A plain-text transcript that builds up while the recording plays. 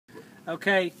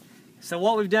Okay, so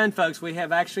what we've done, folks, we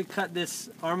have actually cut this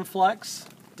Armaflex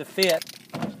to fit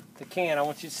the can. I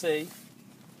want you to see.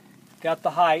 Got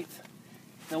the height.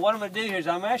 Now what I'm going to do here is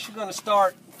I'm actually going to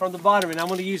start from the bottom, and I'm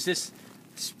going to use this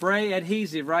spray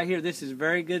adhesive right here. This is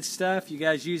very good stuff. You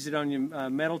guys use it on your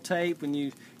metal tape when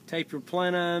you tape your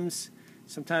plenums.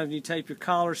 Sometimes when you tape your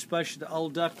collars, especially the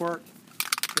old ductwork.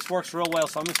 This works real well,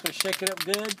 so I'm just going to shake it up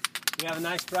good. You have a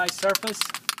nice dry surface,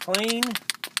 clean,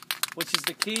 which is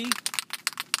the key.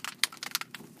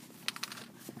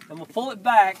 I'm going to pull it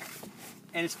back,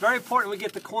 and it's very important we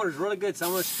get the corners really good, so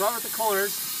I'm going to start with the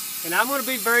corners, and I'm going to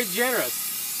be very generous.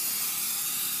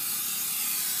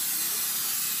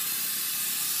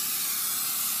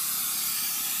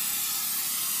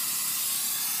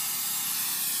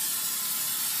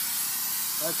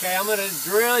 Okay, I'm going to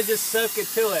really just soak it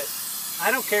to it.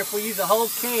 I don't care if we use a whole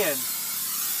can.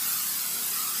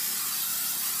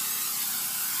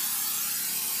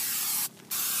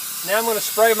 Now I'm going to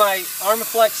spray my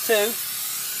Armaflex too. I'm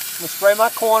going to spray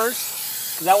my corners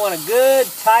because I want a good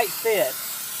tight fit.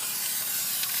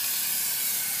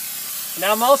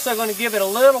 Now I'm also going to give it a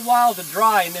little while to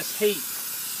dry in this heat,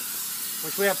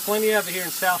 which we have plenty of it here in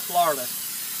South Florida.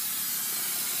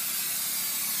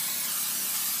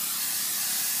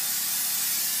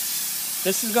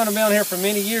 This is going to be on here for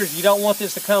many years. You don't want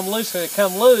this to come loose. If it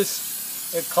comes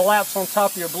loose, it collapses on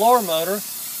top of your blower motor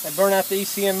and burn out the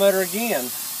ECM motor again.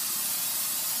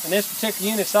 And this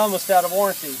particular unit's almost out of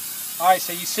warranty. Alright,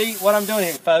 so you see what I'm doing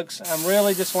here, folks. I'm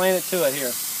really just laying it to it here.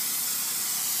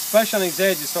 Especially on these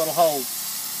edges so it'll hold.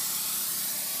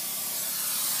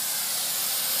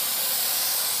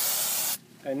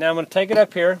 And now I'm going to take it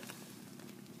up here.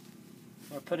 I'm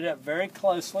going to put it up very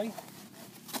closely.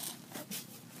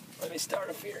 Let me start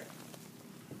up here.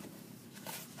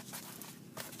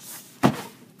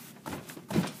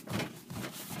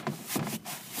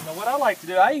 Now what I like to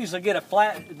do, I usually get a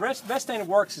flat, the best thing that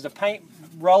works is a paint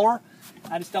roller.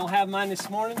 I just don't have mine this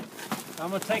morning. I'm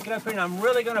going to take it up here and I'm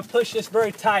really going to push this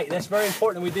very tight. That's very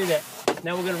important that we do that.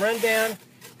 Now we're going to run down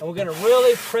and we're going to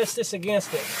really press this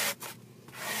against it.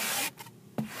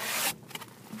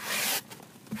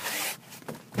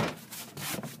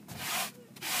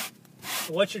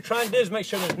 What you're trying to do is make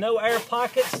sure there's no air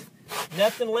pockets,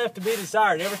 nothing left to be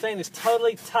desired. Everything is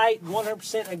totally tight,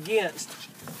 100% against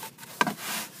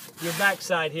your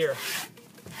backside here.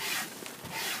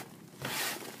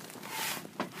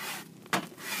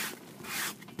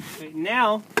 Okay,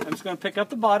 now, I'm just going to pick up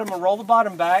the bottom and roll the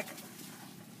bottom back.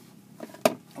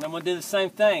 And I'm going to do the same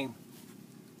thing.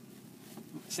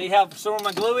 See how sore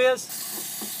my glue is?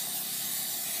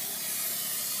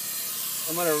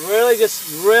 I'm going to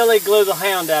really glue the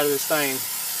hound out of this thing.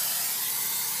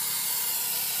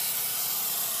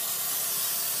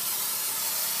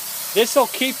 This will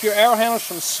keep your arrow handles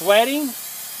from sweating,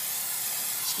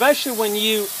 especially when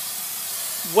you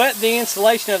wet the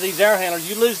insulation of these arrow handles.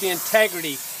 You lose the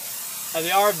integrity of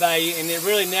the R value and it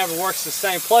really never works the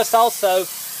same. Plus also,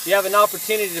 you have an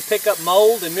opportunity to pick up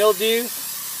mold and mildew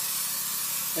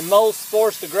and mold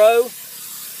spores to grow,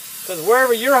 because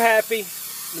wherever you're happy,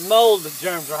 the mold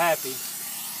germs are happy.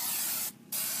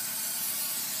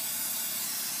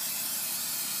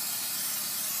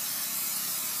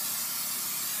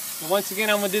 And once again,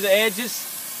 I'm going to do the edges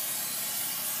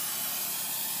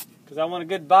because I want a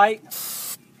good bite.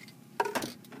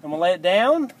 I'm going to lay it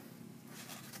down.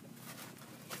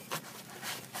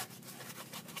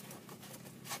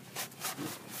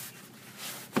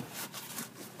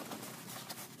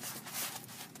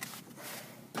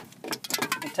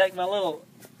 And take my little,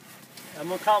 I'm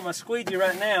going to call it my squeegee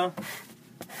right now.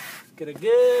 Get a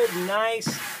good, nice,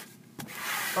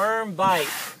 firm bite.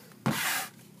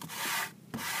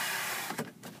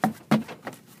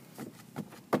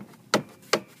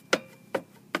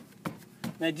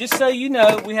 Now just so you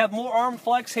know, we have more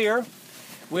Armaflex here.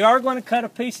 We are going to cut a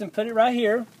piece and put it right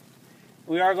here.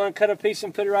 We are going to cut a piece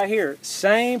and put it right here.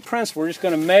 Same principle. We're just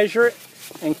going to measure it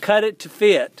and cut it to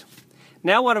fit.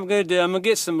 Now what I'm going to do, I'm going to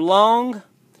get some long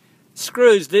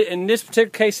screws. In this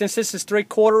particular case, since this is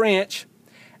 3/4 inch,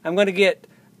 I'm going to get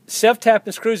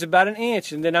self-tapping screws about 1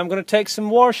 inch, and then I'm going to take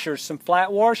some washers, some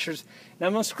flat washers, and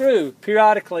I'm going to screw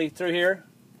periodically through here,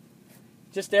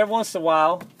 just every once in a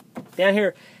while, down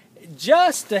here,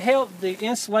 just to help the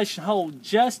insulation hold,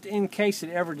 just in case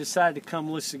it ever decided to come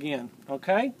loose again.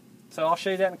 Okay? So I'll show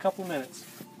you that in a couple of minutes.